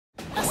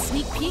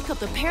sneak peek of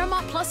the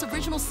Paramount Plus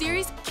original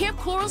series, Camp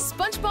Koral's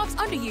SpongeBob's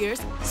Under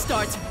Years,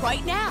 starts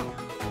right now.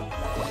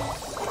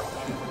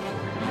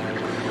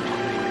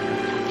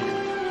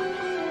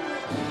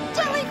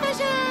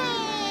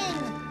 Jellyfishing!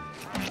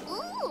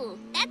 Ooh,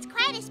 that's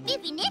quite a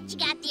spiffy net you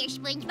got there,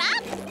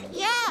 SpongeBob.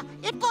 Yeah,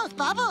 it blows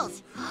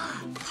bubbles.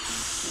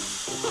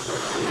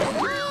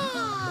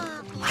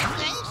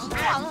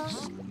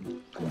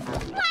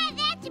 Why,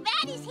 that's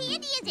about as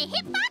handy as a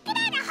hip pocket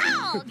on a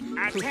hog.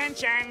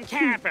 Attention,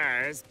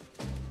 campers.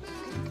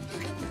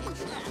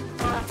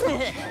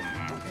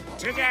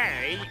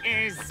 Today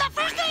is The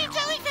first day of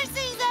jellyfish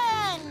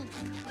season!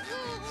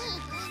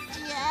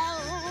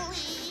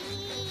 Jellies!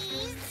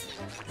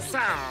 so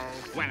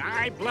when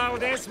I blow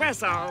this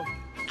whistle,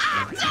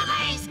 Ah,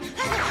 jellies!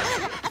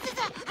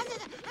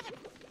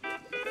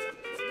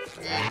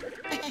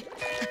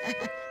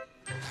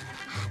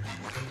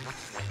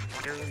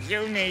 do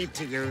you need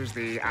to use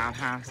the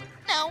outhouse?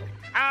 No.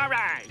 All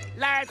right,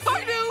 let's.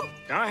 I do!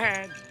 Go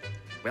ahead.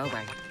 We'll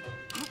wait.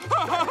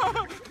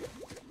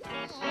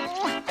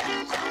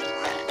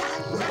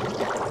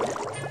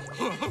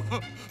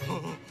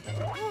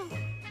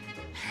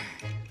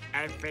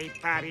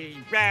 Everybody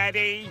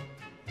ready?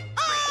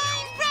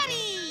 I'm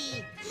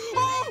ready!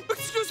 Oh,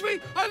 excuse me!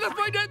 I left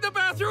my net in the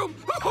bathroom!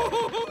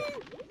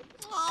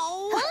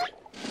 Oh.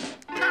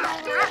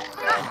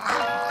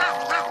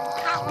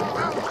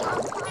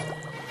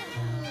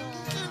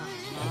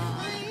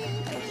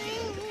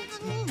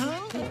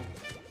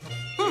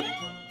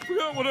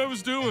 Forgot what I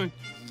was doing.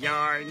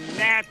 Your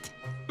net.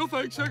 No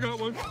thanks, I got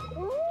one.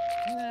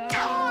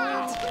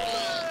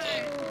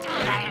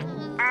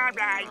 All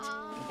right.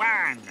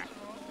 1,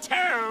 2.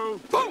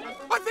 Oh,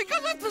 I think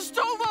I left the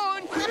stove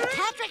on!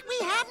 Patrick,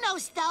 we have no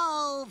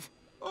stove.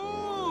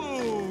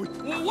 Oh,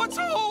 well, what's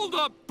the hold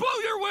up? Blow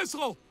your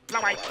whistle!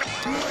 Blow it.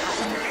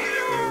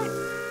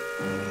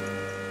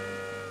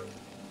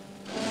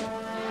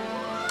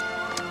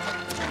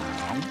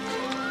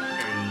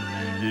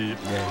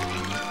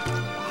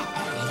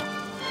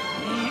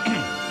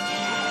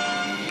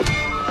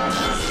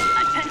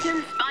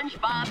 Attention,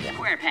 SpongeBob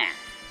SquarePants.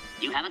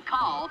 You have a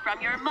call from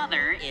your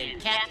mother in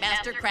Camp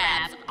Master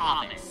Crab's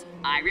office.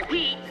 I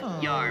repeat,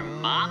 your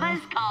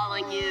mama's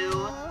calling you.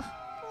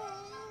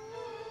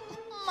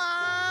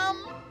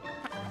 Mom.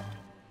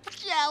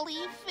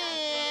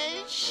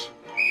 Jellyfish.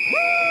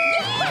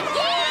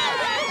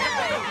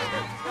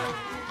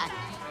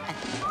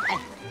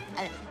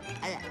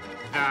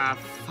 The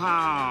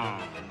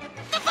phone.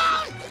 The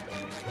phone!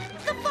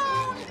 The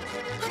phone!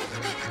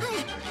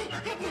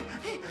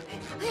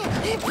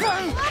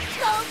 Let's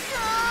go,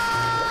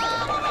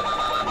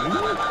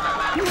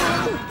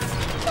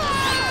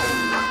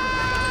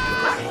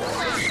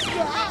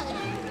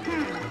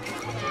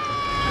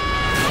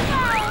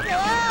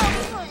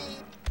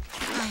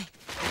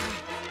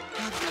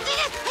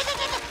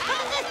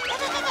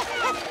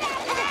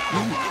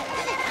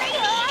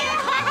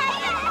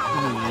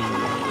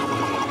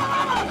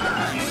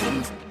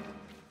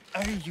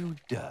 Are you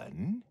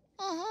done?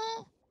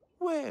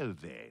 Well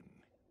then.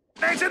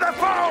 Answer the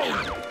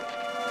phone!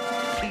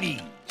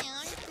 Please.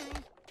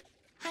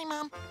 Hi,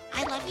 Mom.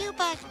 I love you,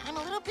 but I'm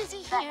a little busy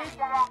here.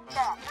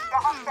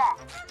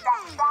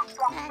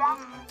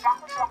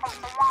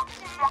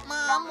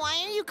 Mom,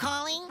 why are you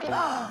calling?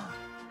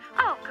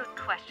 Oh, good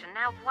question.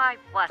 Now, why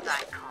was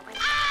I calling?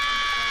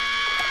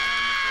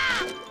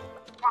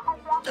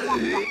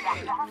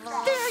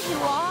 There you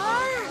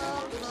are!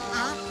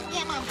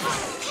 Yeah, Mom.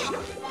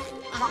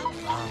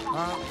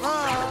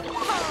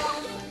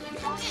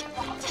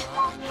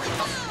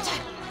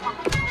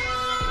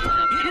 It's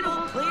a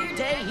beautiful, clear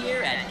day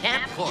here at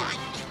Camp Coral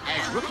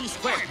as Rookie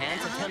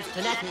SquarePants attempts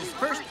to net his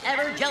first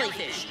ever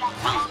jellyfish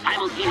while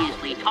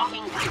simultaneously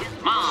talking to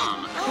his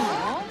mom.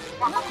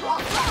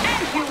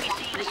 And here we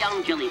see the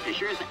young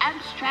jellyfisher's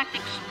abstract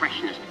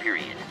expressionist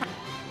period.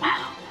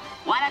 Wow,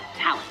 what a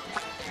talent.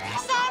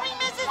 Sorry,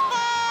 Mrs.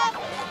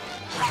 Bob!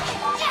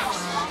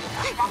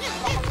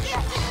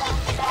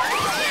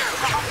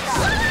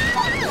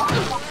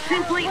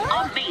 Simply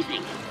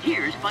amazing.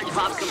 Here,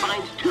 SpongeBob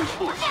combines two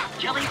sports,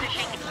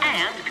 jellyfishing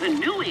and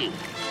canoeing.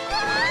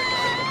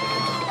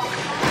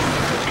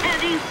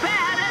 And he's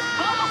bad at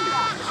both.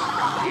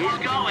 He's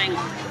going.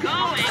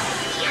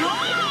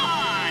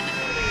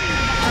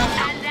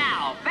 And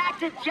now, back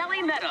to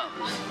Jelly Meadows.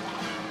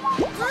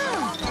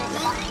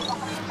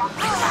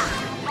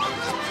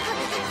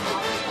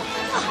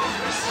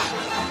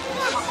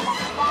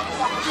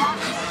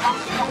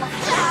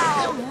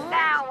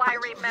 Now I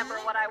remember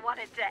what I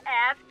wanted to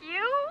ask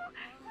you.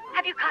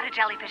 Have you caught a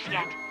jellyfish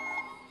yet?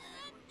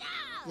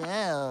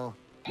 No.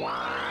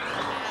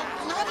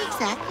 Not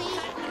exactly.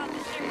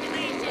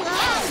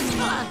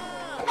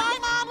 Bye,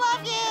 Mom.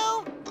 Love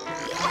you.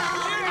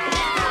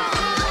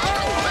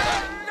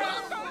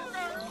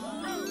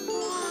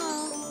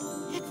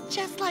 Whoa, it's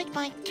just like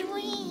my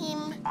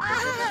dream. Yay,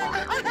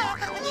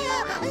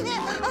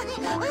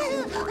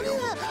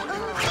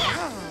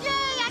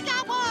 I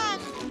got one.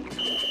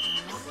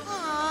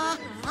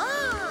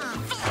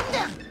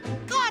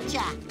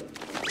 Gotcha.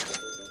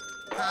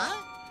 Huh?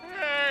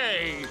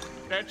 Hey,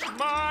 that's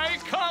my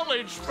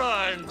college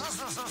fund.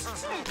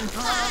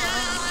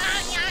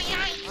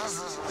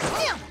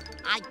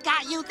 I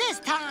got you this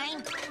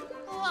time.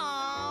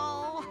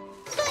 Oh.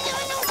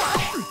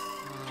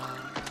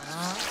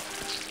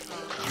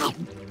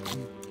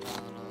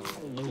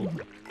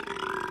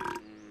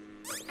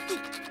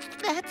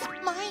 That's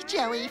my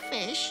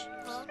jellyfish.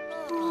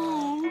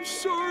 Oh,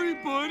 sorry,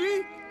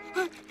 buddy.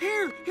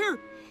 Here.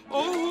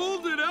 I'll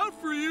hold it out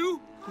for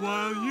you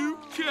while you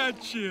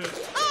catch it.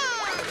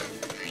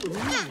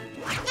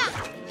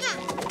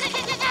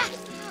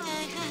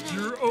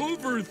 You're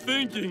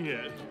overthinking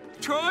it.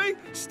 Try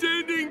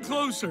standing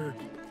closer.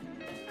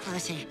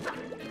 Closer.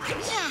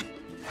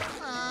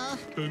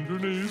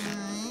 Underneath.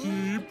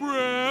 Deep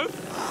breath.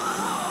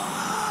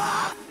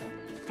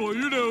 Blow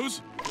your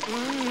nose.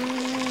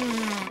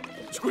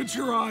 Squint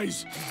your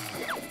eyes.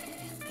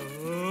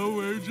 Oh,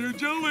 where's your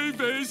jelly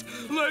face?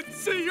 Let's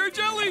see your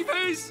jelly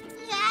face.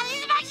 That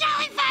is my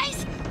jelly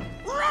face!